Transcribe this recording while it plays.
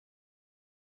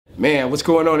Man, what's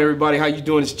going on, everybody? How you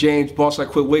doing? It's James, Boss I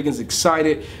Quit Wiggins.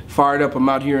 Excited, fired up. I'm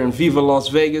out here in Viva Las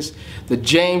Vegas. The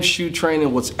James shoe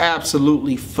training was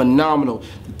absolutely phenomenal.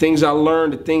 The things I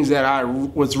learned, the things that I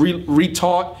was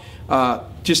retaught,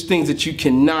 just things that you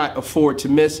cannot afford to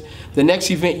miss. The next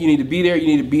event, you need to be there. You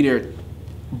need to be there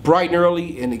bright and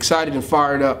early and excited and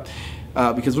fired up.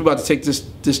 Because we're about to take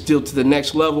this deal to the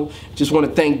next level. Just want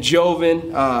to thank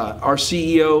Joven, our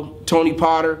CEO, Tony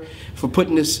Potter, for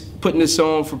putting this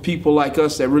on for people like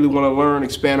us that really want to learn,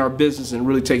 expand our business, and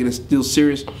really taking this deal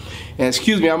serious. And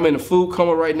excuse me, I'm in a food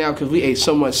coma right now because we ate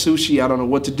so much sushi. I don't know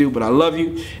what to do, but I love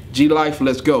you. G-Life,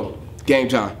 let's go. Game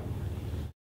time.